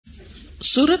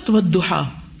سورۃ والضحیٰ.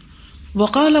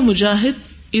 وقال مجاہد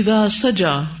اذا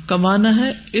سجا کا معنی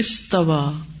ہے استوا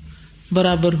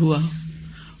برابر ہوا.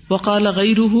 وقال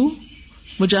غیرہ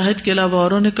مجاہد کے علاوہ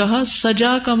اوروں نے کہا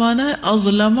سجا کا معنی ہے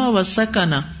اظلم و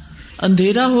سکنا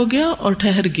اندھیرا ہو گیا اور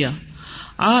ٹھہر گیا.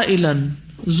 عائلا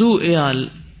ذو عیال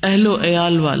اہل و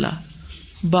عیال والا.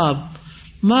 باب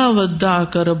ما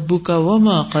ودعک ربک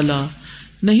وما قلی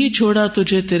نہیں چھوڑا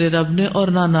تجھے تیرے رب نے اور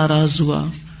نہ ناراض ہوا.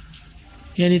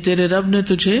 یعنی تیرے رب نے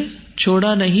تجھے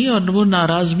چھوڑا نہیں اور وہ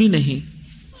ناراض بھی نہیں.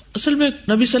 اصل میں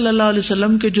نبی صلی اللہ علیہ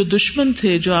وسلم کے جو دشمن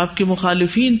تھے، جو آپ کے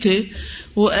مخالفین تھے،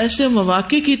 وہ ایسے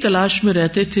مواقع کی تلاش میں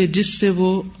رہتے تھے جس سے وہ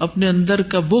اپنے اندر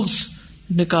کا بغض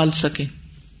نکال سکیں.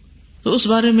 تو اس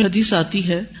بارے میں حدیث آتی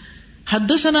ہے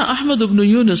حدثنا احمد بن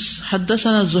یونس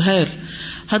حدثنا زہیر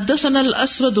حدثنا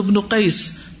الاسود بن قیس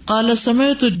قال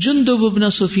سمعت جندب بن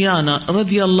سفیان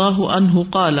رضی اللہ عنہ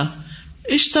قال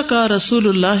اشتکا رسول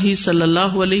اللہ صلی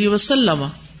اللہ علیہ وسلم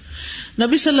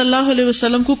نبی صلی اللہ علیہ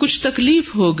وسلم کو کچھ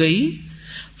تکلیف ہو گئی.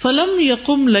 فلم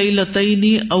یقم لیلتین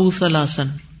او ثلاثا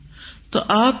تو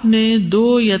آپ نے 2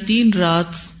 یا 3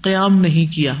 رات قیام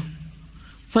نہیں کیا.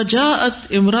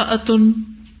 فجاءت امرأۃ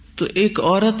تو ایک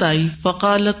عورت آئی.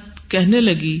 فقالت کہنے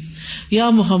لگی یا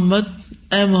محمد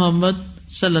اے محمد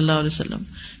صلی اللہ علیہ وسلم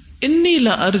انی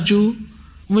لارجو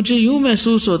مجھے یوں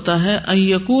محسوس ہوتا ہے ان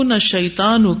یکون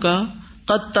الشیطان کا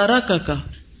قد ترکک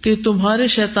کہ تمہارے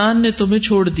شیطان نے تمہیں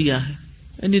چھوڑ دیا ہے.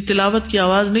 یعنی تلاوت کی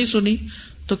آواز نہیں سنی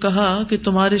تو کہا کہ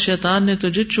تمہارے شیطان نے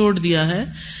تجھے چھوڑ دیا ہے.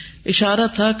 اشارہ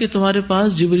تھا کہ تمہارے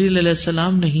پاس جبریل علیہ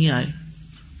السلام نہیں آئے.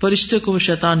 فرشتے کو وہ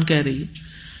شیطان کہہ رہی ہے.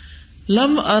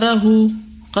 لم ارہ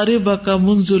قربک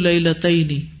منذ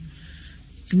لیلتین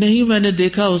نہیں میں نے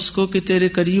دیکھا اس کو کہ تیرے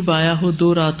قریب آیا ہو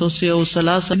 2 راتوں سے او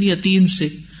ثلاثا یا 3 سے.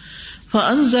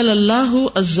 فانزل اللہ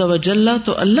عز وجل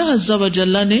تو اللہ عز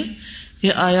وجل نے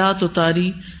یہ آیات اتاری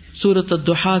سورۃ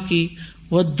الضحیٰ کی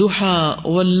والضحیٰ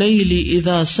واللیل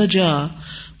اذا سجا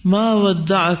ما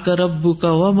ودعک ربک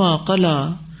وما قلی.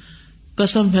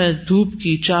 قسم ہے دھوپ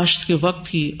کی، چاشت کے وقت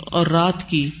کی اور رات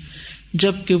کی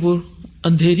جب کہ وہ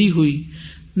اندھیری ہوئی،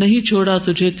 نہیں چھوڑا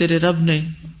تجھے تیرے رب نے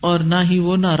اور نہ ہی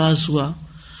وہ ناراض ہوا.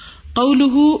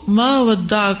 قولہ ما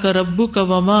ودعک ربک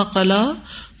وما قلی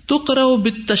تقرأ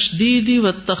بالتشدید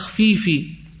والتخفیف.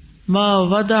 ما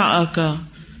ودعک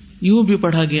یوں بھی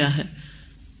پڑھا گیا ہے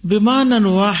بمعنی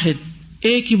واحد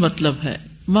ایک ہی مطلب ہے.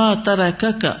 ما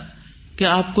ترکک کہ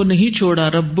آپ کو نہیں چھوڑا،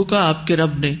 ربک آپ کے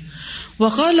رب نے.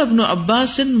 وقال ابن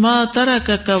عباس ما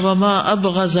ترکک وما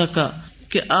ابغضک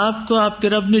کہ آپ کو آپ کے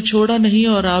رب نے چھوڑا نہیں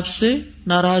اور آپ سے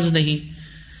ناراض نہیں.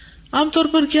 عام طور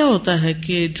پر کیا ہوتا ہے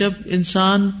کہ جب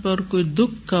انسان پر کوئی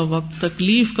دکھ کا وقت،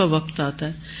 تکلیف کا وقت آتا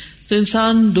ہے تو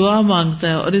انسان دعا مانگتا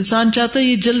ہے اور انسان چاہتا ہے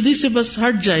یہ جلدی سے بس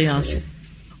ہٹ جائے یہاں سے،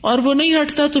 اور وہ نہیں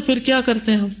ہٹتا تو پھر کیا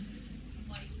کرتے ہیں ہم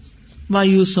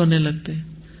مایوس ہونے لگتے ہیں.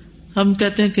 ہم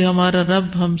کہتے ہیں کہ ہمارا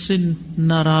رب ہم سے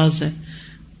ناراض ہے،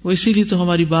 وہ اسی لیے تو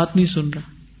ہماری بات نہیں سن رہا.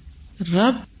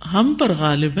 رب ہم پر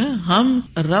غالب ہے، ہم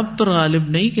رب پر غالب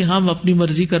نہیں کہ ہم اپنی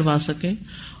مرضی کروا سکیں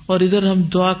اور ادھر ہم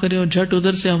دعا کریں اور جھٹ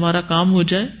ادھر سے ہمارا کام ہو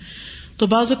جائے. تو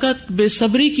بعض اوقات بے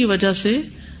صبری کی وجہ سے،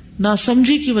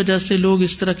 ناسمجھی کی وجہ سے لوگ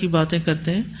اس طرح کی باتیں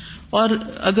کرتے ہیں، اور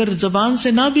اگر زبان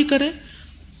سے نہ بھی کریں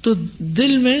تو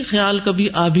دل میں خیال کبھی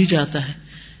آ بھی جاتا ہے.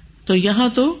 تو یہاں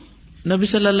تو نبی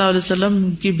صلی اللہ علیہ وسلم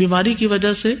کی بیماری کی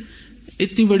وجہ سے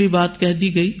اتنی بڑی بات کہہ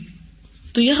دی گئی.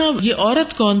 تو یہاں یہ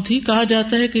عورت کون تھی؟ کہا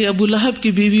جاتا ہے کہ ابو لہب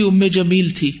کی بیوی ام جمیل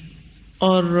تھی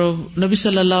اور نبی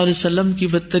صلی اللہ علیہ وسلم کی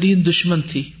بدترین دشمن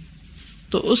تھی.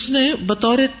 تو اس نے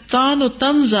بطور تان و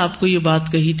طنز آپ کو یہ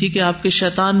بات کہی تھی کہ آپ کے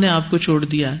شیطان نے آپ کو چھوڑ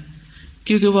دیا ہے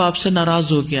کیونکہ وہ آپ سے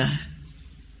ناراض ہو گیا ہے.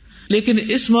 لیکن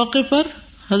اس موقع پر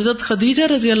حضرت خدیجہ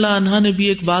رضی اللہ عنہا نے بھی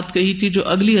ایک بات کہی تھی جو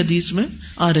اگلی حدیث میں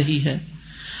آ رہی ہے.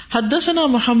 حدثنا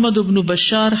محمد بن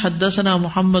بشار حدثنا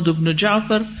محمد بن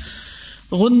جعفر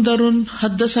غندر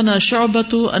حدثنا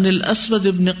شعبۃ عن الاسود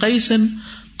بن قیس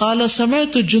قال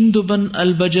سمعت جندبا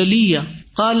البجلی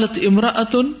قالت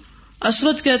امرأۃ.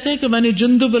 اسود کہتے ہیں کہ میں نے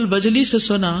جندب البجلی سے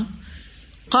سنا.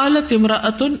 قالت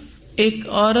امرأۃ ایک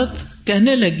عورت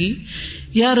کہنے لگی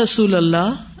یا رسول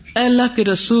اللہ اے اللہ کے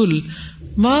رسول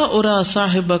ما ارا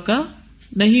صاحبک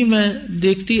نہیں میں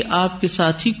دیکھتی آپ کے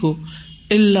ساتھی کو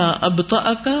الا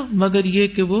ابطأک مگر یہ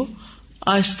کہ وہ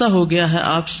آہستہ ہو گیا ہے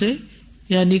آپ سے،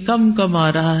 یعنی کم کم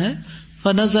آ رہا ہے.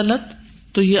 فنزلت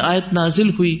تو یہ آیت نازل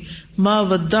ہوئی ما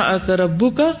ودعک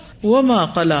ربک وما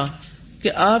قلی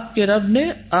کہ آپ کے رب نے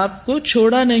آپ کو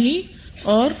چھوڑا نہیں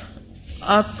اور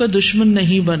آپ کا دشمن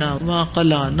نہیں بنا، وما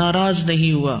قلی ناراض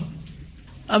نہیں ہوا.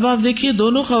 اب آپ دیکھیے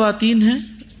دونوں خواتین ہیں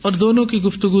اور دونوں کی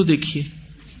گفتگو دیکھیے.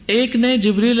 ایک نے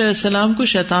جبریل علیہ السلام کو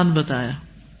شیطان بتایا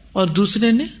اور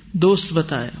دوسرے نے دوست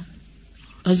بتایا.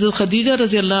 حضرت خدیجہ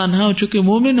رضی اللہ عنہا چونکہ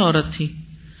مومن عورت تھی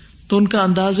تو ان کا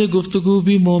انداز گفتگو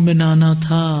بھی مومنانہ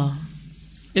تھا.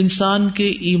 انسان کے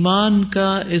ایمان کا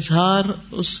اظہار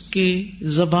اس کے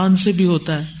زبان سے بھی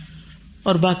ہوتا ہے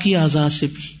اور باقی اعضاء سے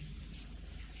بھی.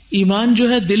 ایمان جو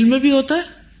ہے دل میں بھی ہوتا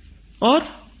ہے اور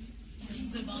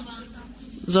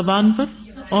زبان پر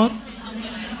اور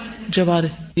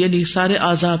جوارح یعنی سارے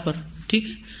اعضاء پر. ٹھیک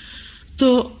ہے، تو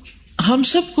ہم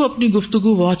سب کو اپنی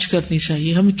گفتگو واچ کرنی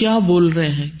چاہیے. ہم کیا بول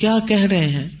رہے ہیں، کیا کہہ رہے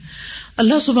ہیں،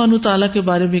 اللہ سبحانہ تعالیٰ کے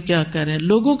بارے میں کیا کہہ رہے ہیں،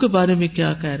 لوگوں کے بارے میں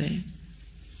کیا کہہ رہے ہیں.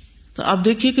 تو آپ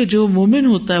دیکھیے کہ جو مومن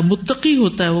ہوتا ہے، متقی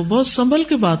ہوتا ہے، وہ بہت سنبھل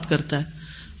کے بات کرتا ہے،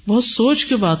 بہت سوچ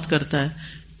کے بات کرتا ہے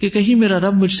کہ کہیں میرا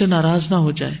رب مجھ سے ناراض نہ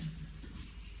ہو جائے.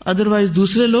 ادروائز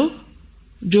دوسرے لوگ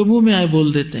جو منہ میں آئے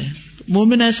بول دیتے ہیں.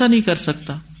 مومن ایسا نہیں کر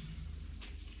سکتا،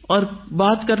 اور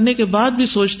بات کرنے کے بعد بھی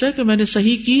سوچتا ہے کہ میں نے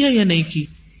صحیح کی ہے یا نہیں کی،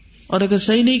 اور اگر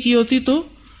صحیح نہیں کی ہوتی تو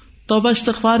توبہ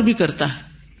استغفار بھی کرتا ہے.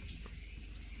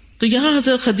 تو یہاں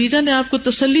حضرت خدیجہ نے آپ کو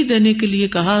تسلی دینے کے لیے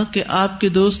کہا کہ آپ کے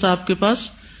دوست آپ کے پاس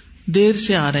دیر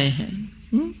سے آ رہے ہیں.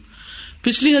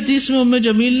 پچھلی حدیث میں ام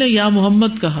جمیل نے یا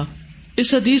محمد کہا،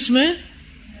 اس حدیث میں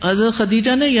حضرت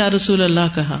خدیجہ نے یا رسول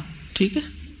اللہ کہا. ٹھیک ہے،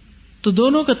 تو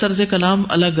دونوں کا طرز کلام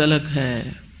الگ الگ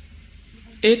ہے.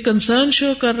 ایک کنسرن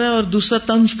شو کر رہا ہے اور دوسرا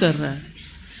طنز کر رہا ہے.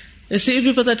 اس سے یہ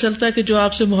بھی پتا چلتا ہے کہ جو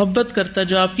آپ سے محبت کرتا ہے،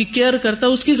 جو آپ کی کیئر کرتا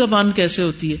ہے، اس کی زبان کیسے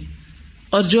ہوتی ہے،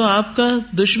 اور جو آپ کا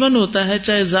دشمن ہوتا ہے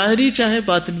چاہے ظاہری چاہے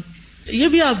باطنی. یہ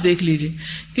بھی آپ دیکھ لیجئے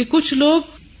کہ کچھ لوگ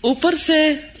اوپر سے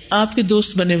آپ کے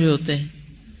دوست بنے ہوئے ہوتے ہیں،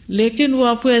 لیکن وہ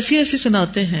آپ کو ایسی ایسی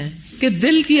سناتے ہیں کہ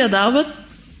دل کی عداوت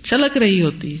چھلک رہی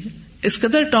ہوتی ہے. اس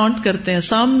قدر ٹانٹ کرتے ہیں،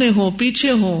 سامنے ہو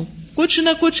پیچھے ہو کچھ نہ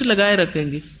کچھ لگائے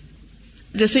رکھیں گے.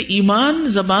 جیسے ایمان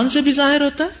زبان سے بھی ظاہر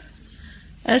ہوتا ہے،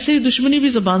 ایسے ہی دشمنی بھی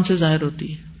زبان سے ظاہر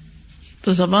ہوتی ہے.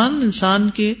 تو زبان انسان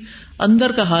کے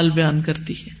اندر کا حال بیان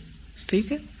کرتی ہے.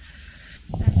 ٹھیک ہے،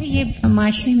 یہ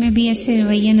معاشرے میں بھی ایسے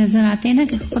رویے نظر آتے ہیں نا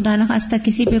کہ خدا نخواستہ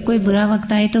کسی پہ کوئی برا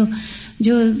وقت آئے تو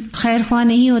جو خیر خواہ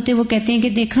نہیں ہوتے وہ کہتے ہیں کہ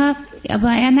دیکھا اب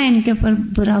آیا نا ان کے اوپر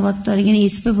برا وقت، اور یعنی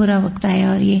اس پہ برا وقت آیا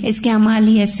اور یہ اس کے اعمال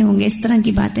ہی ایسے ہوں گے، اس طرح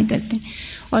کی باتیں کرتے ہیں.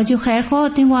 اور جو خیر خواہ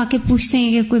ہوتے ہیں وہ آ کے پوچھتے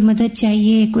ہیں کہ کوئی مدد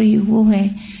چاہیے، کوئی وہ ہے،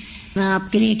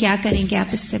 آپ کے لیے کیا کریں کہ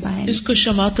آپ اس سے باہر. اس کو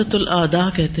شماتت الاعداء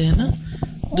کہتے ہیں نا،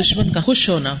 دشمن کا خوش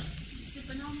ہونا،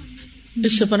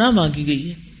 اس سے پناہ مانگی گئی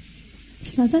ہے.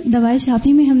 دوائے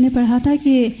شافی میں ہم نے پڑھا تھا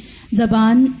کہ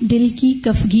زبان دل کی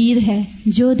کفگیر ہے،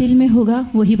 جو دل میں ہوگا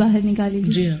وہی باہر نکالے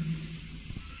گی. جی ہاں.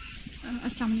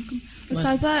 السلام علیکم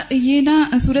استاذہ، یہ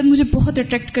نا سورت مجھے بہت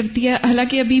اٹریکٹ کرتی ہے.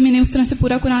 حالانکہ ابھی میں نے اس طرح سے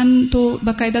پورا قرآن تو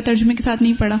باقاعدہ ترجمے کے ساتھ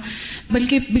نہیں پڑھا،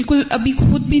 بلکہ بالکل ابھی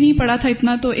خود بھی نہیں پڑھا تھا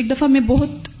اتنا. تو ایک دفعہ میں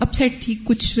بہت اپسیٹ تھی،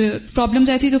 کچھ پرابلمز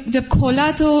ایسی، تو جب کھولا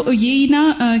تو یہی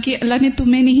نا کہ اللہ نے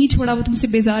تمہیں نہیں چھوڑا، وہ تم سے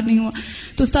بیزار نہیں ہوا.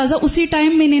 تو استاذہ اسی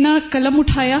ٹائم میں نے نا قلم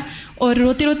اٹھایا اور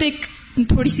روتے روتے ایک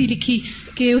تھوڑی سی لکھی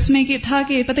کہ اس میں کہ تھا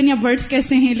کہ پتہ نہیں اب ورڈز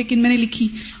کیسے ہیں، لیکن میں نے لکھی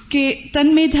کہ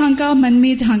تن میں جھانکا من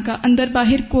میں جھانکا، اندر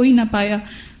باہر کوئی نہ پایا،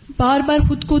 بار بار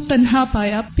خود کو تنہا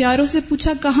پایا، پیاروں سے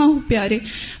پوچھا کہاں ہو پیارے،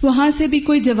 وہاں سے بھی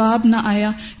کوئی جواب نہ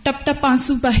آیا، ٹپ ٹپ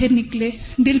آنسو باہر نکلے،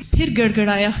 دل پھر گڑ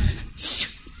گڑایا،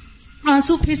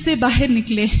 آنسو پھر سے باہر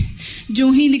نکلے، جو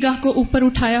ہی نگاہ کو اوپر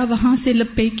اٹھایا وہاں سے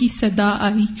لبے کی صدا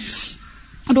آئی،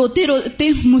 روتے روتے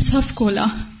مصحف کھولا،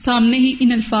 سامنے ہی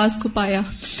ان الفاظ کو پایا،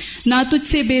 نہ تجھ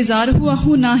سے بیزار ہوا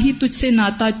ہوں نہ ہی تجھ سے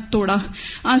ناتا توڑا،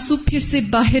 آنسو پھر سے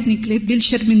باہر نکلے، دل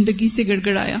شرمندگی سے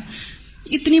گڑگڑایا،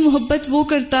 اتنی محبت وہ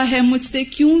کرتا ہے مجھ سے،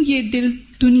 کیوں یہ دل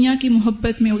دنیا کی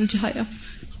محبت میں الجھایا.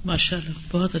 ماشاءاللہ،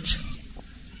 بہت اچھا.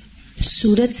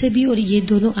 سورت سے بھی اور یہ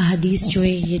دونوں احادیث جو ہے،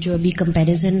 یہ جو ابھی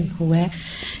کمپیریزن ہوا ہے،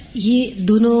 یہ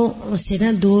دونوں سے نا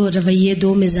دو رویے،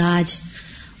 دو مزاج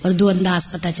اور دو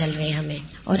انداز پتہ چل رہے ہیں ہمیں،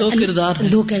 اور دو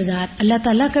کردار. اللہ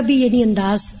تعالیٰ کا بھی یعنی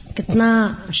انداز کتنا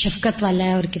شفقت والا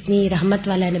ہے اور کتنی رحمت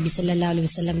والا ہے نبی صلی اللہ علیہ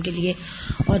وسلم کے لیے،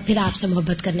 اور پھر آپ سے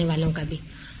محبت کرنے والوں کا بھی،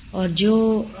 اور جو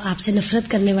آپ سے نفرت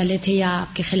کرنے والے تھے یا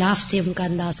آپ کے خلاف تھے ان کا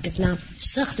انداز کتنا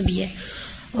سخت بھی ہے.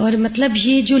 اور مطلب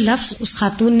یہ جو لفظ اس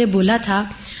خاتون نے بولا تھا،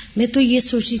 میں تو یہ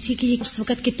سوچ رہی تھی کہ اس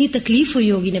وقت کتنی تکلیف ہوئی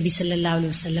ہوگی نبی صلی اللہ علیہ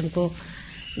وسلم کو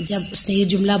جب اس نے یہ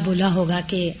جملہ بولا ہوگا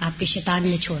کہ آپ کے شیطان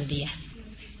نے چھوڑ دیا.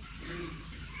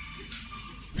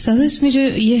 سازا اس میں جو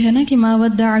یہ ہے نا کہ ما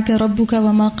ودعک ربک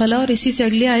وما قلی، اور اسی سے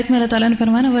اگلی آیت میں اللہ تعالیٰ نے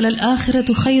فرمایا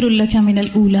وللآخرۃ خیر لک من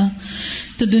الاولی.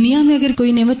 تو دنیا میں اگر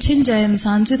کوئی نعمت چھن جائے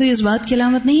انسان سے تو یہ اس بات کی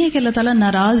علامت نہیں ہے کہ اللہ تعالیٰ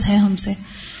ناراض ہے ہم سے.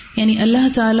 یعنی اللہ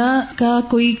تعالیٰ کا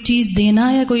کوئی چیز دینا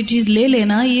یا کوئی چیز لے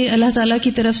لینا یہ اللہ تعالیٰ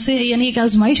کی طرف سے یعنی ایک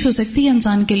آزمائش ہو سکتی ہے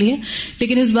انسان کے لیے،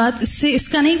 لیکن اس بات سے اس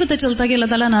کا نہیں پتہ چلتا کہ اللہ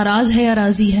تعالیٰ ناراض ہے یا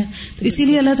راضی ہے. تو اسی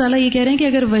لیے اللہ تعالیٰ یہ کہہ رہے ہیں کہ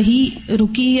اگر وحی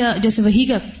رکی یا جیسے وحی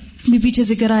کا بھی پیچھے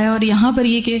ذکر آیا، اور یہاں پر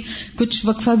یہ کہ کچھ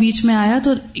وقفہ بیچ میں آیا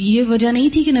تو یہ وجہ نہیں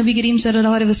تھی کہ نبی کریم صلی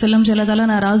اللہ علیہ وسلم سے اللہ تعالیٰ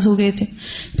ناراض ہو گئے تھے.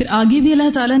 پھر آگے بھی اللہ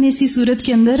تعالیٰ نے اسی صورت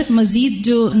کے اندر مزید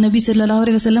جو نبی صلی اللہ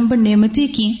علیہ وسلم پر نعمتیں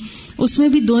کی اس میں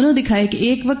بھی دونوں دکھائے کہ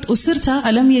ایک وقت اسر تھا،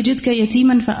 الم یجد کا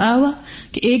یتیما فآوا،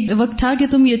 کہ ایک وقت تھا کہ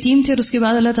تم یتیم تھے اور اس کے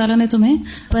بعد اللہ تعالیٰ نے تمہیں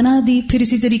پناہ دی. پھر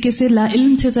اسی طریقے سے لا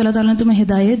علم تھے تو اللہ تعالیٰ نے تمہیں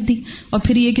ہدایت دی، اور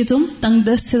پھر یہ کہ تم تنگ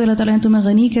دست تھے تو اللہ تعالیٰ نے تمہیں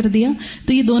غنی کر دیا.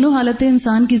 تو یہ دونوں حالتیں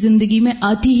انسان کی زندگی میں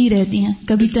آتی ہی رہتی ہیں،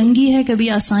 کبھی تنگی ہے کبھی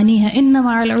آسانی ہے. ان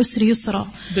مع العسر یسرا،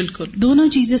 بالکل دونوں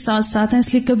چیزیں ساتھ ساتھ ہیں.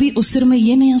 اس لیے کبھی عسر میں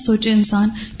یہ نہیں سوچے انسان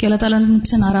کہ اللہ تعالیٰ نے مجھ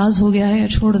سے ناراض ہو گیا ہے یا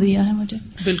چھوڑ دیا ہے مجھے.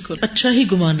 بالکل اچھا ہی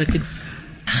گمان رکھے.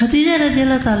 خدیجہ رضی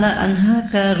اللہ تعالی عنہا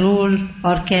کا رول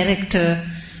اور کیریکٹر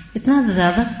اتنا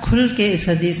زیادہ کھل کے اس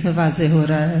حدیث میں واضح ہو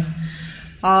رہا ہے،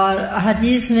 اور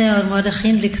حدیث میں اور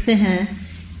مورخین لکھتے ہیں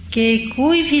کہ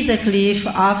کوئی بھی تکلیف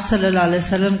آپ صلی اللہ علیہ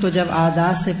وسلم کو جب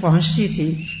عادات سے پہنچتی تھی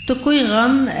تو کوئی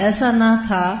غم ایسا نہ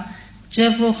تھا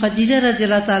جب وہ خدیجہ رضی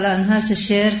اللہ تعالی عنہا سے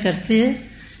شیئر کرتے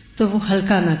تو وہ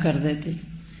ہلکا نہ کر دیتی.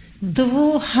 تو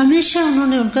وہ ہمیشہ انہوں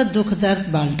نے ان کا دکھ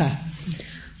درد بانٹا،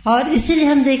 اور اسی لیے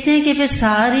ہم دیکھتے ہیں کہ پھر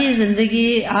ساری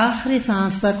زندگی آخری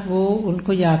سانس تک وہ ان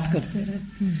کو یاد کرتے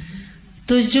رہے.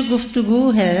 تو جو گفتگو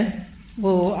ہے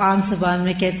وہ عام زبان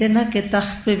میں کہتے ہیں نا کہ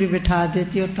تخت پہ بھی بٹھا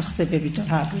دیتی اور تختے پہ بھی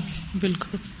چڑھا دیتی.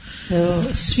 بالکل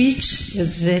اسپیچ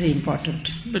از ویری امپورٹنٹ.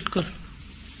 بالکل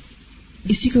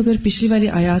اسی کو اگر پچھلی والی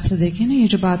آیات سے دیکھیں نا، یہ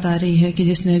جو بات آ رہی ہے کہ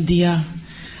جس نے دیا،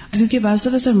 کیونکہ بعض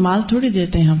دفعہ صرف مال تھوڑی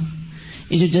دیتے ہیں ہم،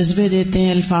 یہ جو جذبے دیتے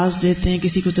ہیں، الفاظ دیتے ہیں،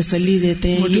 کسی کو تسلی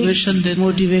دیتے ہیں،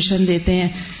 موٹیویشن دیتے ہیں.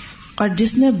 اور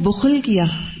جس نے بخل کیا،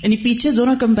 یعنی پیچھے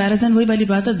دونوں کمپیریزن وہی والی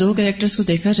بات ہے، دو کیریکٹرز کو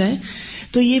دیکھا جائے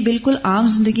تو یہ بالکل عام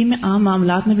زندگی میں عام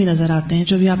معاملات میں بھی نظر آتے ہیں.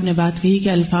 جو بھی آپ نے بات کہی کہ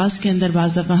الفاظ کے اندر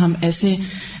بعض دفعہ ہم ایسے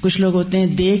کچھ لوگ ہوتے ہیں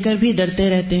دے کر بھی ڈرتے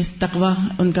رہتے ہیں، تقویٰ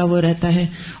ان کا وہ رہتا ہے،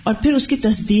 اور پھر اس کی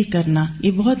تصدیق کرنا.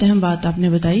 یہ بہت اہم بات آپ نے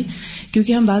بتائی،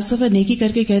 کیونکہ ہم بعض دفعہ نیکی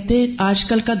کر کے کہتے ہیں آج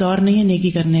کل کا دور نہیں ہے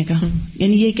نیکی کرنے کا.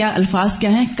 یعنی یہ کیا الفاظ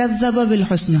کیا ہیں؟ کذب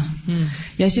بالحسنى.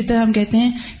 یا اسی طرح ہم کہتے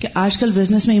ہیں کہ آج کل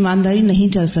بزنس میں ایمانداری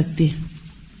نہیں چل سکتی،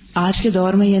 آج کے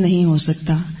دور میں یہ نہیں ہو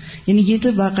سکتا. یعنی یہ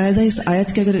تو باقاعدہ اس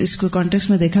آیت کے اگر اس کو کانٹیکسٹ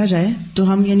میں دیکھا جائے تو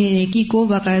ہم یعنی نیکی کو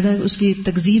باقاعدہ اس کی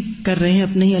تکذیب کر رہے ہیں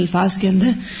اپنے ہی الفاظ کے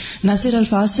اندر، نہ صرف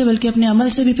الفاظ سے بلکہ اپنے عمل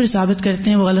سے بھی پھر ثابت کرتے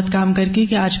ہیں وہ غلط کام کر کے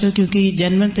کہ آج کل کیونکہ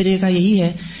جینوئن طریقہ یہی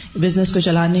ہے بزنس کو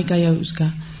چلانے کا یا اس کا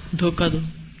دھوکہ دو.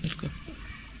 بالکل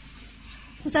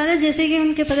استاد، جیسے کہ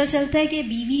ان کے پتہ چلتا ہے کہ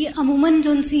بیوی عموماً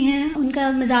جو ان سی ہیں ان کا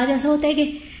مزاج ایسا ہوتا ہے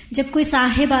کہ جب کوئی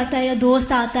صاحب آتا ہے یا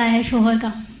دوست آتا ہے شوہر کا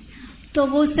تو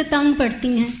وہ اس سے تنگ پڑتی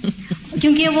ہیں،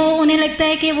 کیونکہ وہ انہیں لگتا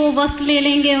ہے کہ وہ وقت لے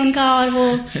لیں گے ان کا، اور وہ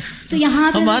تو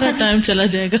یہاں پہ ہمارا ٹائم چلا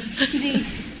جائے گا. جی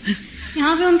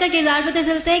یہاں پہ ان کا کردار پتہ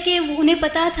چلتا ہے کہ انہیں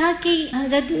پتا تھا کہ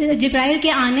حضرت جبرائیل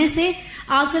کے آنے سے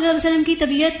آپ صلی اللہ علیہ وسلم کی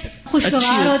طبیعت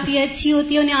خوشگوار ہوتی ہے، اچھی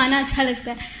ہوتی ہے، انہیں آنا اچھا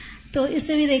لگتا ہے. تو اس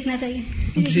پہ بھی دیکھنا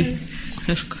چاہیے. جی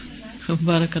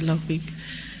بارک اللہ فیک.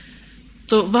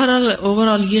 تو بہرحال اوور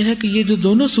آل یہ ہے کہ یہ جو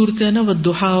دونوں صورتیں ہیں نا،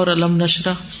 والضحیٰ اور الم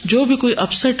نشرح، جو بھی کوئی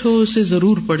اپسٹ ہو اسے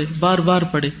ضرور پڑھے، بار بار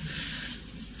پڑھے.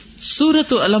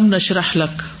 سورۃ الم نشرح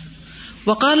لک.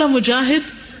 وقال مجاہد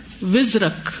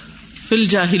وزرک فی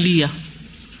الجاہلیہ،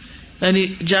 یعنی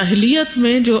جاہلیت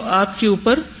میں جو آپ کے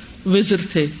اوپر وزر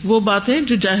تھے، وہ باتیں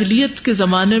جو جاہلیت کے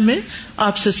زمانے میں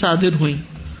آپ سے صادر ہوئیں.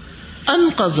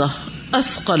 انقض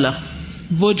اثقل،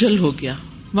 بوجھل ہو گیا.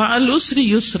 مع العسر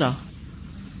یسرا.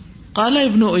 قال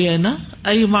ابن عیینہ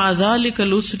ای مع ذلک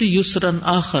العسر یسرا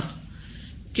آخر،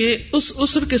 کہ اس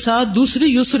عسر کے ساتھ دوسری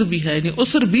یسر بھی ہے، یعنی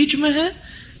عسر بیچ میں ہے،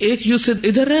 ایک یسر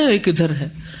ادھر ہے ایک ادھر ہے.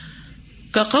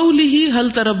 کقولہ هل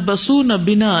تربصون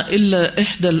بنا الا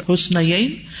احدى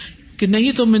الحسنیین، کہ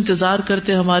نہیں تم انتظار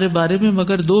کرتے ہمارے بارے میں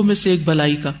مگر دو میں سے ایک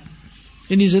بھلائی کا.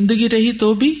 یعنی زندگی رہی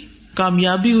تو بھی،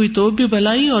 کامیابی ہوئی تو بھی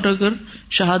بھلائی، اور اگر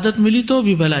شہادت ملی تو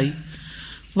بھی بھلائی.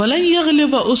 ولن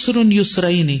یغلب عسر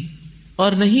یسرین،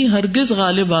 اور نہیں ہرگز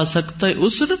غالب آ سکتا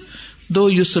عسر دو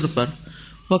یسر پر.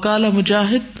 وقال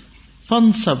مجاہد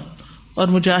فانصب، اور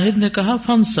مجاہد نے کہا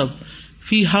فانصب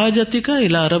فی حاجتک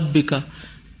الی ربک،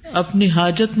 اپنی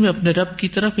حاجت میں اپنے رب کی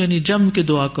طرف، یعنی جم کے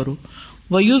دعا کرو.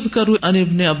 ویذکر عن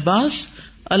ابن عباس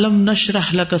الم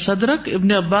نشرح لک صدرک،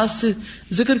 ابن عباس سے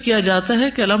ذکر کیا جاتا ہے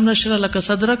کہ الم نشرح لک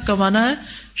صدرک کا معنی ہے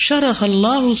شرح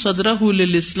اللہ صدرہ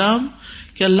للاسلام،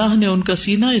 کہ اللہ نے ان کا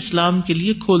سینہ اسلام کے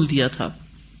لیے کھول دیا تھا.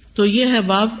 تو یہ ہے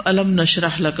باب الم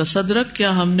نشرح لک صدرک،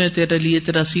 کیا ہم نے تیرے لیے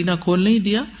تیرا سینہ کھول نہیں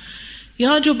دیا.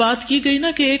 یہاں جو بات کی گئی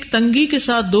نا کہ ایک تنگی کے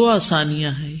ساتھ دو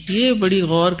آسانیاں ہیں، یہ بڑی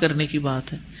غور کرنے کی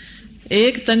بات ہے.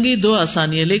 ایک تنگی دو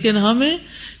آسانیاں، لیکن ہمیں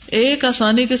ایک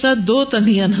آسانی کے ساتھ دو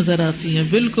تنگیاں نظر آتی ہیں،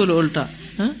 بالکل الٹا.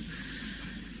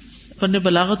 فن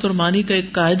بلاغت اور معنی کا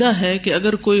ایک قاعدہ ہے کہ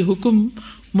اگر کوئی حکم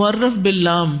معرف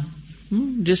باللام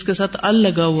جس کے ساتھ ال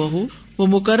لگا ہوا ہو وہ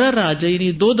مکرر آ جائے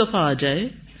یعنی 2 دفعہ آ جائے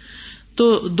تو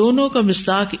دونوں کا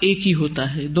مصداق ایک ہی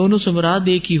ہوتا ہے, دونوں سے مراد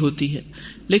ایک ہی ہوتی ہے.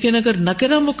 لیکن اگر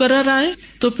نکرہ مکرر آئے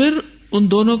تو پھر ان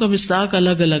دونوں کا مصداق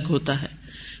الگ الگ ہوتا ہے.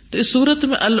 تو اس صورت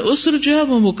میں العسر جو ہے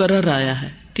وہ مکرر آیا ہے,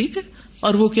 ٹھیک ہے,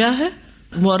 اور وہ کیا ہے,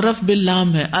 معرف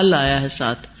باللام ہے, ال آیا ہے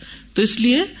ساتھ, تو اس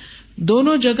لیے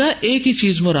دونوں جگہ ایک ہی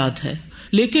چیز مراد ہے.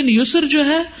 لیکن یسر جو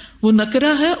ہے وہ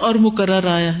نکرہ ہے اور مکرر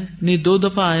آیا ہے, نہیں 2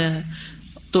 دفعہ آیا ہے,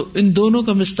 تو ان دونوں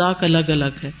کا مصداق الگ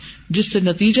الگ ہے, جس سے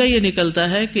نتیجہ یہ نکلتا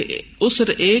ہے کہ عسر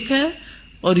ایک ہے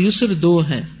اور یسر 2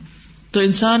 ہے. تو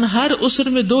انسان ہر عسر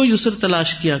میں 2 یسر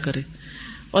تلاش کیا کرے,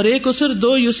 اور ایک عسر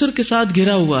 2 یسر کے ساتھ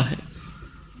گھرا ہوا ہے,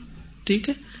 ٹھیک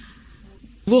ہے,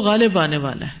 وہ غالب آنے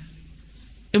والا ہے.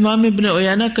 امام ابن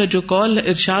عیینہ کا جو قول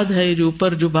ارشاد ہے, جو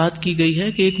اوپر جو بات کی گئی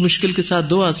ہے کہ ایک مشکل کے ساتھ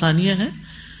 2 آسانیاں ہیں,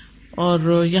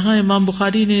 اور یہاں امام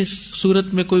بخاری نے اس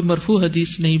صورت میں کوئی مرفوع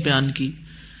حدیث نہیں بیان کی.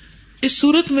 اس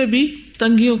صورت میں بھی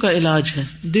تنگیوں کا علاج ہے,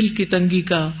 دل کی تنگی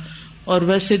کا, اور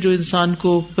ویسے جو انسان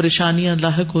کو پریشانیاں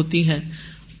لاحق ہوتی ہیں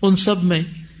ان سب میں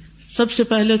سب سے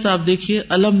پہلے تو آپ دیکھیے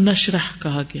الم نشرح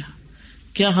کہا گیا,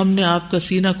 کیا ہم نے آپ کا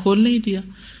سینہ کھول نہیں دیا؟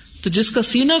 تو جس کا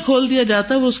سینہ کھول دیا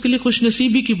جاتا ہے وہ اس کے لیے خوش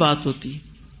نصیبی کی بات ہوتی ہے,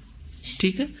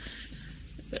 ٹھیک ہے.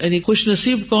 یعنی خوش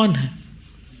نصیب کون ہے؟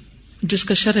 جس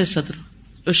کا شرح صدر,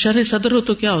 اور شرح صدر ہو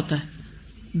تو کیا ہوتا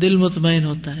ہے؟ دل مطمئن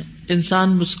ہوتا ہے,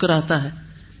 انسان مسکراتا ہے,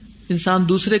 انسان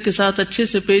دوسرے کے ساتھ اچھے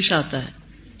سے پیش آتا ہے,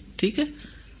 ٹھیک ہے.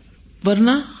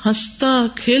 ورنہ ہنستا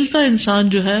کھیلتا انسان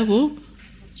جو ہے وہ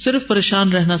صرف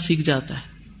پریشان رہنا سیکھ جاتا ہے.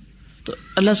 تو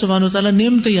اللہ سبحانہ وتعالیٰ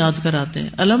نعمت یاد کراتے ہیں,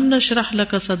 الم نشرح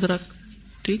لک صدرک,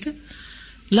 ٹھیک ہے,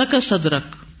 لک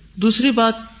صدرک. دوسری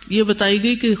بات یہ بتائی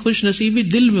گئی کہ خوش نصیبی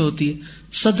دل میں ہوتی ہے,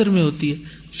 صدر میں ہوتی ہے,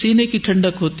 سینے کی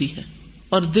ٹھنڈک ہوتی ہے,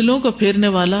 اور دلوں کو پھیرنے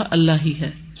والا اللہ ہی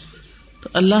ہے. تو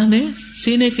اللہ نے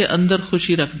سینے کے اندر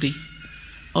خوشی رکھ دی.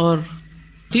 اور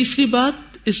تیسری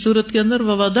بات اس صورت کے اندر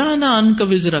ووضعنا عنک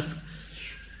وزرک,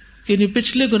 یعنی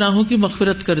پچھلے گناہوں کی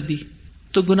مغفرت کر دی.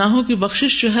 تو گناہوں کی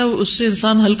بخشش جو ہے اس سے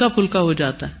انسان ہلکا پھلکا ہو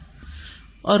جاتا ہے,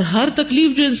 اور ہر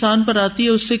تکلیف جو انسان پر آتی ہے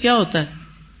اس سے کیا ہوتا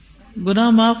ہے؟ گناہ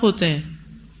معاف ہوتے ہیں,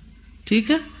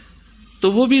 ٹھیک ہے.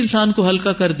 تو وہ بھی انسان کو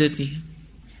ہلکا کر دیتی ہے.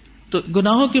 تو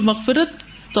گناہوں کی مغفرت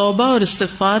توبہ اور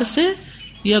استغفار سے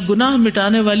یا گناہ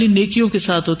مٹانے والی نیکیوں کے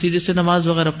ساتھ ہوتی ہے, جیسے نماز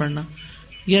وغیرہ پڑھنا,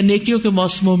 یا نیکیوں کے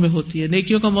موسموں میں ہوتی ہے.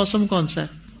 نیکیوں کا موسم کون سا ہے؟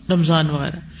 رمضان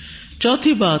وغیرہ.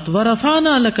 چوتھی بات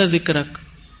ورفعنا لک ذکرک,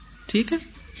 ٹھیک ہے.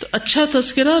 تو اچھا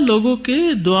تذکرہ لوگوں کے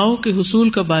دعاؤں کے حصول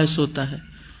کا باعث ہوتا ہے,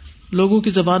 لوگوں کی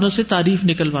زبانوں سے تعریف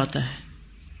نکلواتا ہے,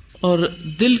 اور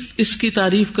دل اس کی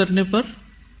تعریف کرنے پر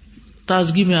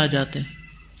تازگی میں آ جاتے ہیں.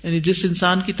 یعنی جس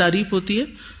انسان کی تعریف ہوتی ہے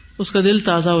اس کا دل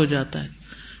تازہ ہو جاتا ہے.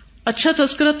 اچھا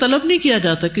تذکرہ طلب نہیں کیا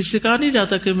جاتا, کسی سے کہا نہیں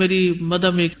جاتا کہ میری مدح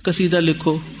میں ایک قصیدہ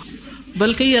لکھو,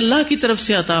 بلکہ یہ اللہ کی طرف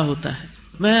سے عطا ہوتا ہے.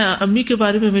 میں امی کے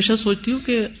بارے میں ہمیشہ سوچتی ہوں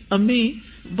کہ امی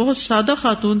بہت سادہ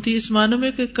خاتون تھی, اس معنی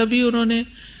میں کہ کبھی انہوں نے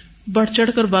بڑھ چڑھ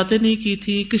کر باتیں نہیں کی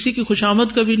تھی, کسی کی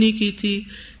خوشامد کبھی نہیں کی تھی,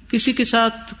 کسی کے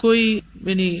ساتھ کوئی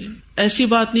یعنی ایسی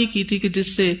بات نہیں کی تھی کہ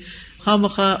جس سے خواہ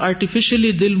مخواہ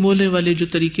آرٹیفیشلی دل مولنے والے جو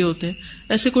طریقے ہوتے ہیں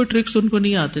ایسے کوئی ٹرکس ان کو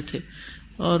نہیں آتے تھے,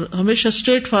 اور ہمیشہ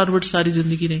اسٹریٹ فارورڈ ساری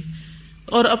زندگی نہیں,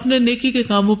 اور اپنے نیکی کے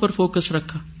کاموں پر فوکس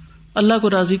رکھا, اللہ کو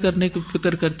راضی کرنے کی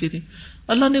فکر کرتی رہی.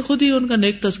 اللہ نے خود ہی ان کا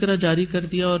نیک تذکرہ جاری کر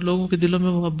دیا اور لوگوں کے دلوں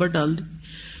میں محبت ڈال دی.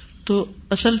 تو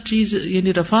اصل چیز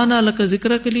یعنی رفعنا لک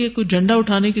ذکر کے لیے کوئی جھنڈا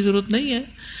اٹھانے کی ضرورت نہیں ہے,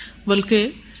 بلکہ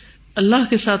اللہ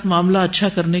کے ساتھ معاملہ اچھا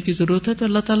کرنے کی ضرورت ہے. تو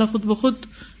اللہ تعالیٰ خود بخود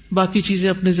باقی چیزیں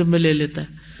اپنے ذمہ لے لیتا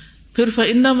ہے. پھر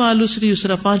فإن مع العسر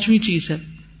یسرا, پانچویں چیز ہے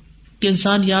کہ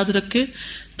انسان یاد رکھے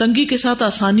تنگی کے ساتھ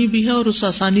آسانی بھی ہے, اور اس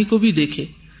آسانی کو بھی دیکھے.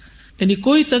 یعنی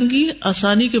کوئی تنگی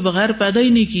آسانی کے بغیر پیدا ہی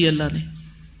نہیں کی اللہ نے,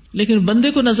 لیکن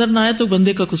بندے کو نظر نہ آئے تو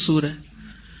بندے کا قصور ہے.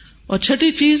 اور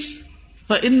چھٹی چیز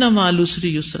فإن مع العسر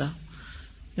یسرا,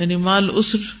 یعنی مع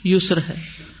العسر یسر ہے,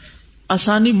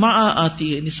 آسانی مع آتی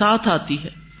ہے یعنی ساتھ آتی ہے,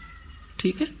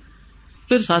 ٹھیک ہے.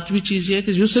 پھر ساتویں چیز یہ ہے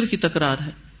کہ یسر کی تکرار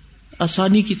ہے,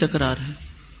 آسانی کی تکرار ہے.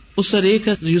 عسر ایک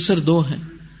ہے, یسر 2 ہے.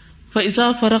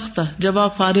 فإذا فرغت, جب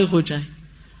آپ فارغ ہو جائیں,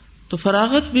 تو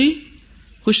فراغت بھی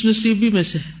خوش نصیبی میں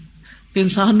سے ہے کہ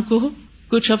انسان کو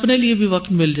کچھ اپنے لیے بھی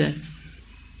وقت مل جائے,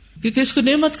 کیونکہ اس کو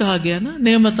نعمت کہا گیا نا,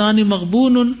 نعمتان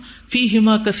مغبون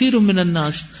فیہما کثیر من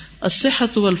الناس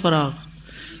الصحۃ والفراغ.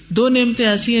 2 نعمتیں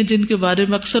ایسی ہیں جن کے بارے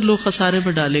میں اکثر لوگ خسارے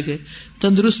میں ڈالے گئے,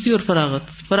 تندرستی اور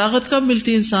فراغت. فراغت کب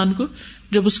ملتی ہے انسان کو؟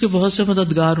 جب اس کے بہت سے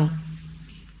مددگار ہوں,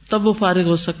 تب وہ فارغ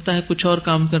ہو سکتا ہے کچھ اور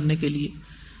کام کرنے کے لیے.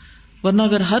 ورنہ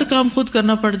اگر ہر کام خود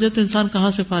کرنا پڑ جائے تو انسان کہاں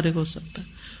سے فارغ ہو سکتا ہے.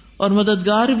 اور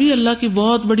مددگار بھی اللہ کی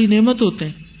بہت بڑی نعمت ہوتے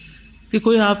ہیں کہ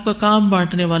کوئی آپ کا کام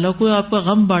بانٹنے والا ہو, کوئی آپ کا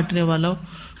غم بانٹنے والا ہو.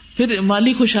 پھر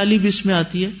مالی خوشحالی بھی اس میں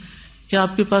آتی ہے کہ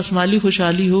آپ کے پاس مالی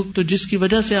خوشحالی ہو تو جس کی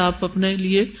وجہ سے آپ اپنے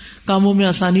لیے کاموں میں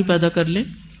آسانی پیدا کر لیں.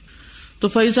 تو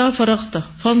فیضا فرغت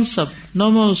فانصب،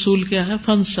 نوواں اصول کیا ہے؟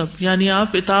 فانصب، یعنی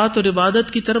آپ اطاعت اور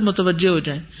عبادت کی طرف متوجہ ہو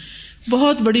جائیں.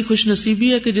 بہت بڑی خوش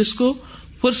نصیبی ہے کہ جس کو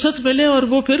فرصت ملے اور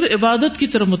وہ پھر عبادت کی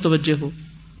طرف متوجہ ہو.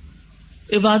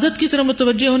 عبادت کی طرف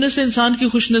متوجہ ہونے سے انسان کی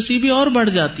خوش نصیبی اور بڑھ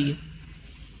جاتی ہے.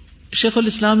 شیخ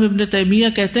الاسلام ابن تیمیہ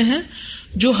کہتے ہیں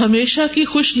جو ہمیشہ کی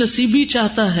خوش نصیبی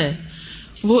چاہتا ہے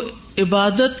وہ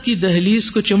عبادت کی دہلیز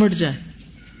کو چمٹ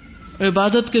جائے،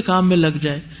 عبادت کے کام میں لگ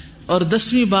جائے. اور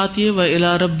 10ویں بات یہ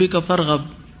وَإِلَىٰ رَبِّكَ فَارْغَب،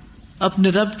 اپنے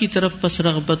رب کی طرف پس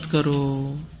رغبت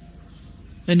کرو.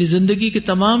 یعنی زندگی کے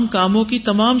تمام کاموں کی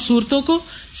تمام صورتوں کو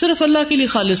صرف اللہ کے لیے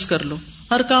خالص کر لو،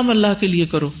 ہر کام اللہ کے لیے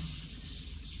کرو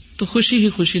تو خوشی ہی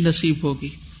خوشی نصیب ہوگی.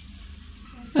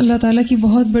 اللہ تعالیٰ کی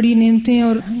بہت بڑی نعمتیں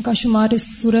اور ان کا شمار اس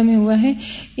سورہ میں ہوا ہے.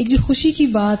 ایک جو خوشی کی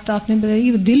بات آپ نے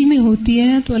بتائی وہ دل میں ہوتی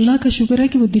ہے، تو اللہ کا شکر ہے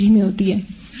کہ وہ دل میں ہوتی ہے.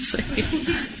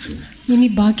 یعنی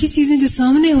باقی چیزیں جو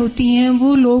سامنے ہوتی ہیں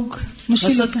وہ لوگ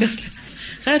مشکل کرتے،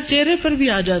 خیر چہرے پر بھی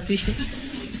آ جاتی ہے.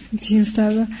 جی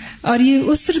استاذہ. اور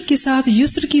یہ عسر کے ساتھ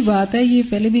یسر کی بات ہے، یہ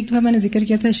پہلے بھی ایک دفعہ میں نے ذکر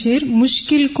کیا تھا شعر،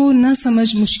 مشکل کو نہ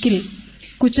سمجھ مشکل،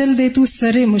 کچل دے تو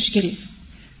سرے مشکل،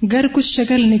 گر کچھ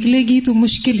شکل نکلے گی تو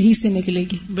مشکل ہی سے نکلے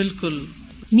گی. بالکل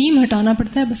میم ہٹانا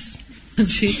پڑتا ہے بس.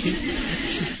 جی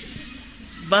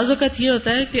بعض اوقات یہ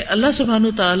ہوتا ہے کہ اللہ سبحانہ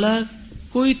وتعالی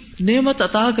کوئی نعمت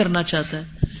عطا کرنا چاہتا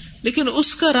ہے لیکن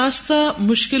اس کا راستہ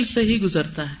مشکل سے ہی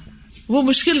گزرتا ہے. وہ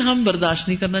مشکل ہم برداشت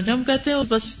نہیں کرنا چاہتے، ہم کہتے ہیں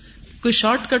بس کوئی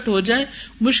شارٹ کٹ ہو جائے،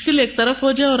 مشکل ایک طرف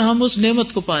ہو جائے اور ہم اس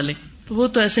نعمت کو پالیں. تو وہ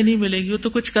تو ایسے نہیں ملے گی، وہ تو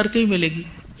کچھ کر کے ہی ملے گی.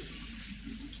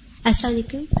 السلام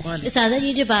علیکم اساتذہ.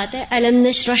 یہ جو بات ہے الم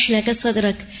نشرح لک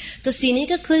صدرک، تو سینے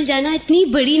کا کھل جانا اتنی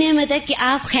بڑی نعمت ہے کہ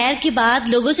آپ خیر کی بات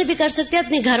لوگوں سے بھی کر سکتے ہو،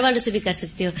 اپنے گھر والوں سے بھی کر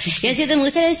سکتے ہو. جیسے تو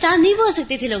موسیٰ علیہ السلام نہیں بول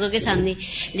سکتے تھے لوگوں کے سامنے،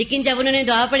 لیکن جب انہوں نے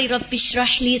دعا پڑھی رب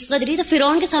اشرح لی صدری تو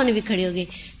فرعون کے سامنے بھی کھڑے ہو گئے.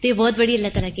 تو یہ بہت بڑی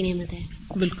اللہ تعالیٰ کی نعمت ہے.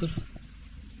 بالکل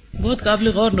بہت قابل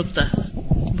غور نکتہ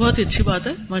ہے، بہت ہی اچھی بات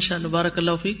ہے. ماشاء اللہ بارک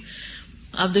اللہ فیک.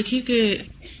 آپ دیکھیے کہ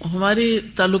ہمارے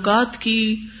تعلقات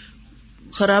کی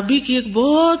خرابی کی ایک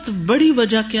بہت بڑی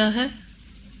وجہ کیا ہے؟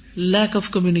 لیک آف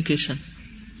کمیونیکیشن،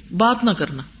 بات نہ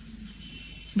کرنا.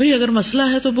 بھئی اگر مسئلہ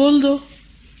ہے تو بول دو،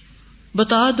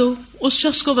 بتا دو، اس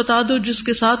شخص کو بتا دو جس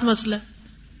کے ساتھ مسئلہ ہے.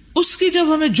 اس کی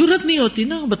جب ہمیں جرت نہیں ہوتی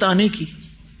نا بتانے کی،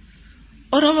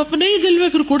 اور ہم اپنے ہی دل میں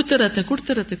پھر کڑتے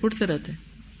رہتے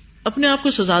اپنے آپ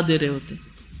کو سزا دے رہے ہوتے،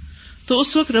 تو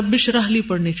اس وقت رب اشرح لی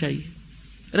پڑھنی چاہیے.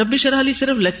 رب اشرح لی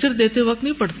صرف لیکچر دیتے وقت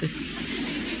نہیں پڑھتے.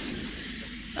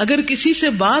 اگر کسی سے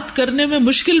بات کرنے میں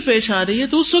مشکل پیش آ رہی ہے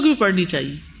تو اس وقت بھی پڑھنی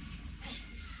چاہیے،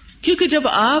 کیونکہ جب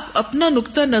آپ اپنا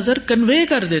نقطہ نظر کنوے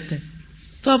کر دیتے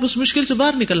ہیں تو آپ اس مشکل سے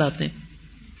باہر نکل آتے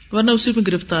ہیں، ورنہ اسی میں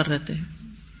گرفتار رہتے ہیں.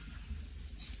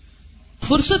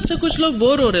 فرصت سے کچھ لوگ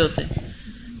بور ہو رہے ہوتے ہیں،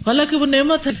 حالانکہ وہ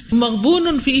نعمت ہے.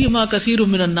 مغبون فیہ ما کثیر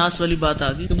من الناس والی بات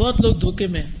آ گئی کہ بہت لوگ دھوکے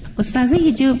میں ہیں. استاذہ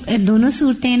یہ جو دونوں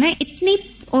صورتیں ہیں نا، اتنی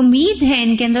امید ہے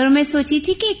ان کے اندر. اور میں سوچی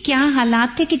تھی کہ کیا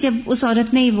حالات تھے کہ جب اس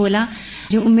عورت نے یہ بولا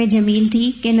جو ام جمیل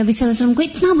تھی کہ نبی صلی اللہ علیہ وسلم کو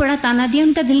اتنا بڑا تانا دیا،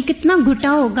 ان کا دل کتنا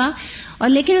گھٹا ہوگا. اور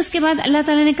لیکن اس کے بعد اللہ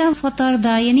تعالیٰ نے کہا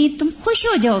فطردا، یعنی تم خوش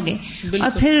ہو جاؤ گے. اور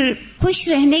پھر خوش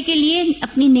رہنے کے لیے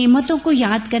اپنی نعمتوں کو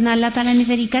یاد کرنا اللہ تعالیٰ نے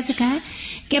طریقہ سکھایا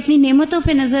کہ اپنی نعمتوں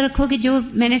پہ نظر رکھو کہ جو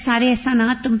میں نے سارے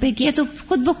احسانات تم پہ کیے، تو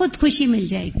خود بخود خوشی مل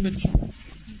جائے گی.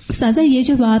 سازا یہ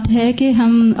جو بات ہے کہ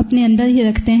ہم اپنے اندر ہی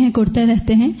رکھتے ہیں، کرتے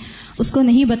رہتے ہیں، اس کو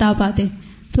نہیں بتا پاتے.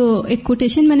 تو ایک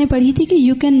کوٹیشن میں نے پڑھی تھی کہ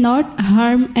you can not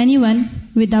harm any one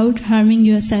without harming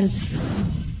your self.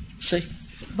 صحیح.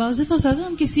 بعض دفعہ زیادہ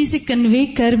ہم کسی سے کنوے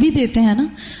کر بھی دیتے ہیں نا،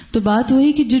 تو بات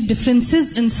وہی کہ جو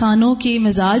ڈفرینسز انسانوں کے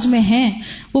مزاج میں ہیں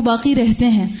وہ باقی رہتے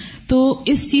ہیں. تو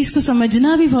اس چیز کو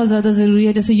سمجھنا بھی بہت زیادہ ضروری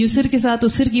ہے. جیسے یسر کے ساتھ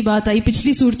اسر کی بات آئی،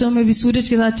 پچھلی صورتوں میں بھی سورج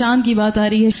کے ساتھ چاند کی بات آ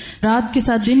رہی ہے، رات کے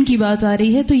ساتھ دن کی بات آ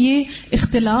رہی ہے. تو یہ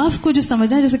اختلاف کو جو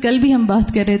سمجھنا، جیسے کل بھی ہم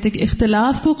بات کر رہے تھے کہ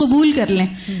اختلاف کو قبول کر لیں.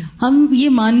 ہم یہ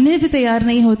ماننے پہ تیار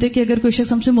نہیں ہوتے کہ اگر کوئی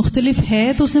شخص ہم سے مختلف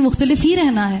ہے تو اس نے مختلف ہی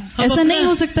رہنا ہے. ایسا نہیں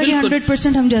ہو سکتا کہ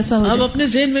 100% ہم جیسا ہو. ہم اپنے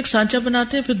ذہن میں ایک سانچہ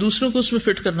بناتے ہیں، پھر دوسروں کو اس میں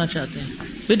فٹ کرنا چاہتے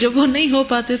ہیں، پھر جب وہ نہیں ہو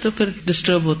پاتے تو پھر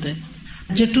ڈسٹرب ہوتے ہیں.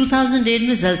 جو 2008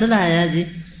 میں زلزلہ آیا جی،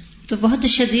 تو بہت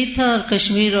شدید تھا، اور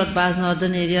کشمیر اور بعض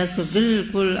ناردرن ایریاز تو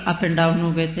بالکل اپ اینڈ ڈاؤن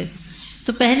ہو گئے تھے.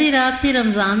 تو پہلی رات تھی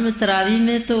رمضان میں تراویح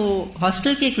میں، تو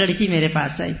ہاسٹل کی ایک لڑکی میرے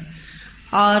پاس آئی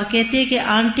اور کہتی ہے کہ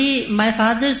aunty my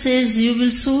father Cs you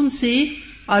will soan C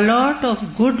a lot of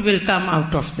good will come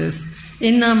out of this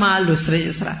inna ma'al usri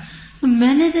yusra.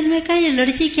 میں نے دل میں کہا یہ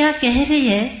لڑکی کیا کہہ رہی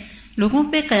ہے، لوگوں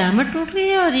پہ قیامت ٹوٹ رہی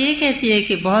ہے اور یہ کہتی ہے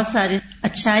کہ بہت ساری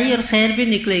اچھائی اور خیر بھی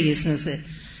نکلے گی اس میں سے.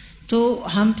 تو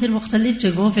ہم پھر مختلف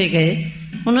جگہوں پہ گئے.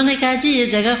 انہوں نے کہا جی یہ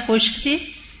جگہ خشک تھی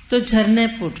تو جھرنے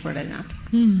پھوٹ پڑے گا.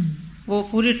 وہ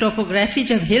پوری ٹوپوگرافی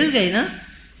جب ہل گئی نا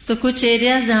تو کچھ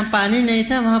ایریاز جہاں پانی نہیں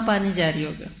تھا وہاں پانی جاری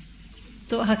ہو گیا.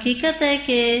 تو حقیقت ہے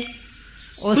کہ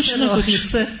عسر اور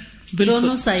یسر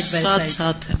دونوں سائڈ بائی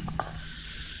ساتھ ہے.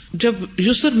 جب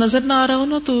یسر نظر نہ آ رہا ہو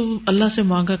نا تو اللہ سے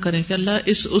مانگا کریں کہ اللہ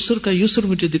اس عسر کا یسر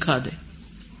مجھے دکھا دے.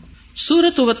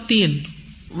 سورۃ والتین.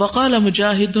 وقال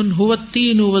مجاہد هو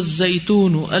التین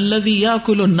والزیتون الذی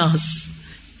یاکل الناس،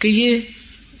 کہ یہ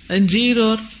انجیر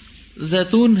اور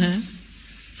زیتون ہیں،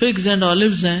 فگز اینڈ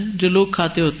اولیوز ہیں جو لوگ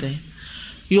کھاتے ہوتے ہیں.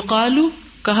 یقالو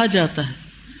کہا جاتا ہے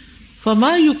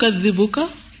فما یکذبک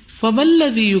فما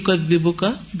الذی یکذبک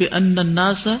بان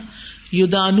الناس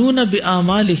یدانون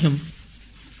باعمالہم،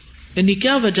 یعنی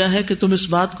کیا وجہ ہے کہ تم اس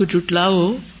بات کو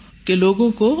جھٹلاؤ کہ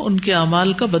لوگوں کو ان کے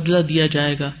اعمال کا بدلہ دیا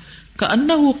جائے گا.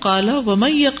 کأنہ قال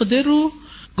ومن یقدر،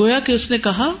 گویا کہ اس نے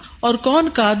کہا اور کون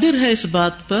قادر ہے اس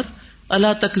بات پر،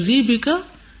 الا تکذیبک،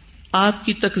 آپ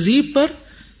کی تکذیب پر،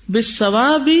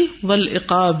 بالثواب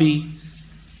والعقاب،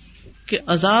 کہ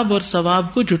عذاب اور ثواب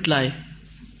کو جھٹلائے.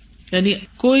 یعنی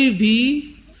کوئی بھی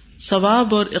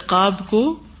ثواب اور عقاب کو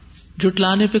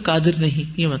جھٹلانے پہ قادر نہیں،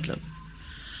 یہ مطلب.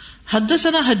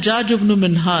 حدثنا حجاج بن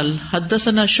منہال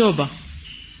حدثنا شعبہ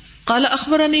قال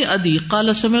اخبرنی ابی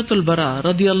قال سمعت البراء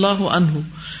رضی اللہ عنہ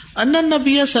ان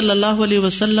النبی صلی اللہ علیہ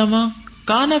وسلم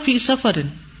کان فی سفر،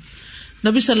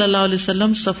 نبی صلی اللہ علیہ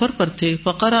وسلم سفر پر تھے.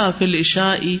 فقرأ فی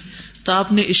العشاء، تو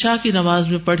آپ نے عشاء کی نماز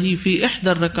میں پڑھی، فی احدى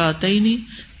الرکعتین،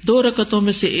 2 رکعتوں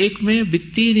میں سے ایک میں،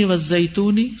 بالتین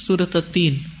والزیتون، سورۃ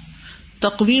التین.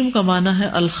 تقویم کا معنی ہے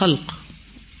الخلق.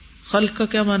 خلق کا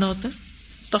کیا معنی ہوتا ہے؟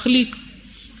 تخلیق،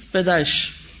 پیدائش.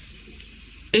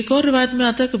 ایک اور روایت میں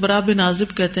آتا ہے کہ براء بن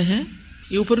عازب کہتے ہیں،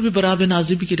 یہ اوپر بھی براء بن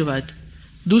عازب کی روایت.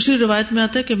 دوسری روایت میں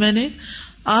آتا ہے کہ میں نے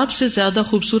آپ سے زیادہ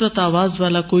خوبصورت آواز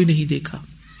والا کوئی نہیں دیکھا.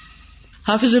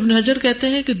 حافظ ابن حجر کہتے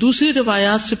ہیں کہ دوسری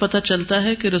روایات سے پتہ چلتا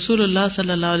ہے کہ رسول اللہ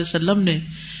صلی اللہ علیہ وسلم نے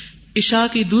عشاء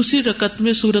کی دوسری رکعت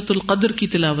میں سورۃ القدر کی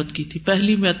تلاوت کی تھی.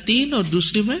 پہلی میں التین اور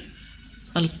دوسری میں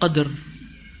القدر.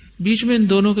 بیچ میں ان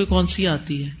دونوں کے کون سی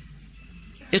آتی ہے؟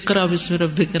 اقرا بسم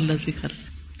ربک الذی خلق.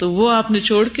 تو وہ آپ نے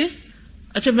چھوڑ کے،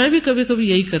 اچھا میں بھی کبھی کبھی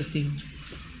یہی کرتی ہوں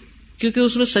کیونکہ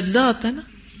اس میں سجدہ آتا ہے نا،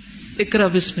 اقرا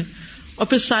بسم، اور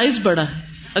پھر سائز بڑا ہے.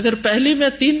 اگر پہلی میں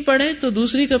 3 پڑھیں تو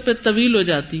دوسری کا پھر طویل ہو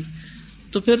جاتی،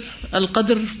 تو پھر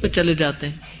القدر پہ چلے جاتے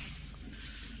ہیں.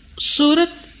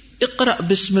 سورۃ اقرا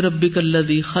بسم ربک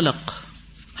الذی خلق.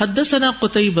 حدثنا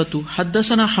قتیبۃ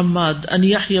حدثنا حماد عن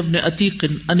یحیی بن عتیق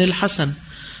عن الحسن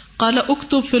قال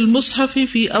اکتب فی المصحف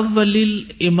فی اول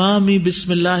الامام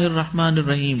بسم اللہ الرحمن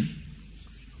الرحیم.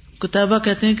 قتیبہ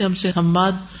کہتے ہیں کہ ہم سے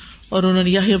حماد اور انہوں نے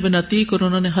یحیی بن عتیق اور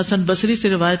انہوں نے حسن بصری سے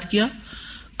روایت کیا.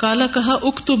 کالا کہا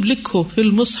اکتب لکھو، فی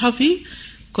المصحف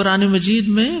قرآن مجید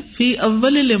میں، فی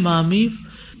اول الامام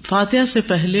فاتحہ سے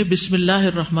پہلے، بسم اللہ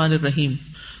الرحمن الرحیم.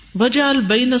 وجعل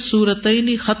بین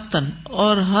السورتین خطا،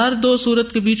 اور ہر 2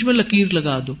 سورت کے بیچ میں لکیر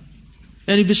لگا دو.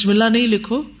 یعنی بسم اللہ نہیں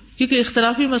لکھو کیونکہ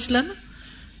اختلافی مسئلہ نا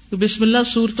کہ بسم اللہ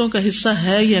سورتوں کا حصہ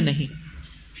ہے یا نہیں.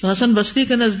 تو حسن بصری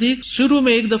کے نزدیک شروع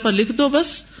میں 1 دفعہ لکھ دو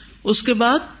بس، اس کے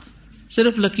بعد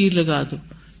صرف لکیر لگا دو.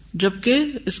 جبکہ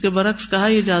اس کے برعکس کہا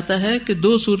یہ جاتا ہے کہ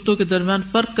 2 سورتوں کے درمیان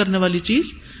فرق کرنے والی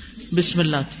چیز بسم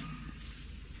اللہ تھی.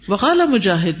 وقال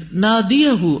مجاہد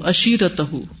نادیہ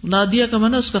عشیرتہ، نادیہ کا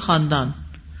معنی اس کا خاندان.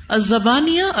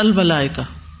 الزبانیہ الملائکہ،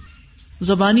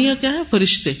 زبانیہ کیا ہے؟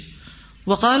 فرشتے.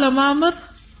 وقال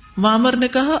معمر نے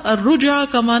کہا الرجع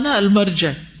کا معنی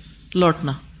المرجع،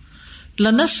 لوٹنا.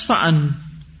 لنصفعا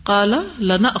قال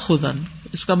لنأخذن،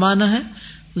 اس کا معنی ہے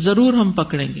ضرور ہم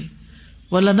پکڑیں گے.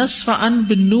 وَلَنَصْفَعًا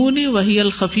بِالنُّونِ وَهِيَ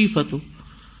الْخَفِيفَةُ،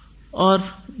 اور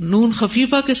نون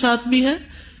خفیفہ کے ساتھ بھی ہے،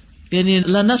 یعنی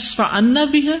لَنَصْفَعَنَّ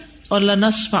بھی ہے اور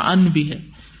لَنَصْفَعًا بھی ہے.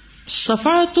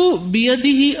 صفعت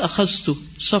بِيَدِهِ أَخَذْتُ،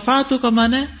 صفعت کا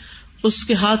معنی ہے اس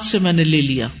کے ہاتھ سے میں نے لے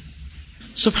لیا.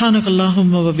 سبحانک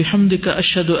اللہم وبحمدک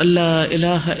اشہد ان لا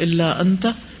الہ الا انت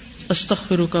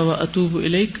استغفرک واتوب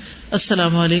الیک.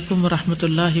 السلام علیکم ورحمۃ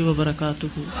اللہ وبرکاتہ.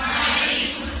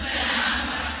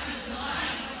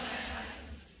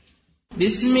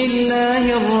 بسم اللہ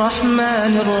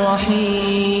الرحمن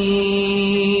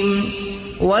الرحیم.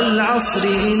 والعصر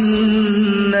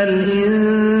ان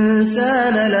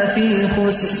الانسان لفی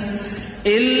خسر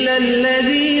الا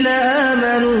الذین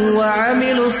آمنوا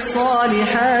وعملوا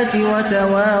الصالحات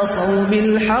وتواصوا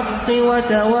بالحق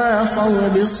وتواصوا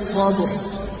بالصبر.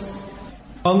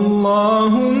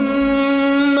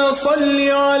 اللهم صل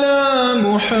على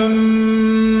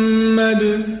محمد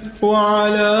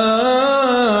وعلى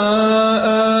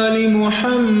آل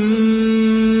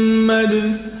محمد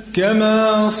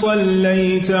كما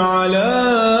صليت على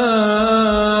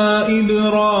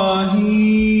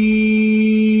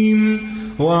إبراهيم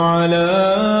وعلى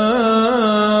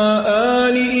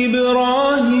آل إبراهيم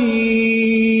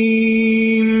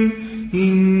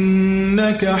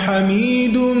إنك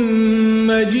حميد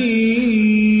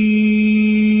مجيد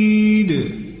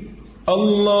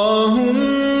اللهم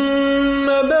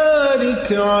بارك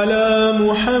على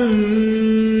محمد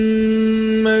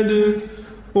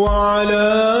وعلى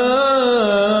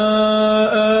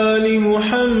آل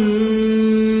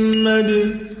محمد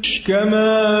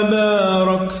كما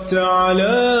باركت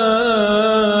على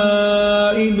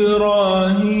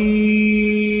إبراهيم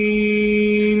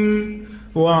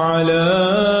وعلى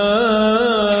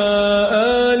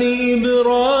آل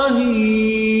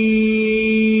إبراهيم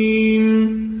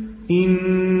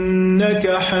إنك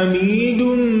حميد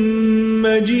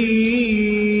مجيد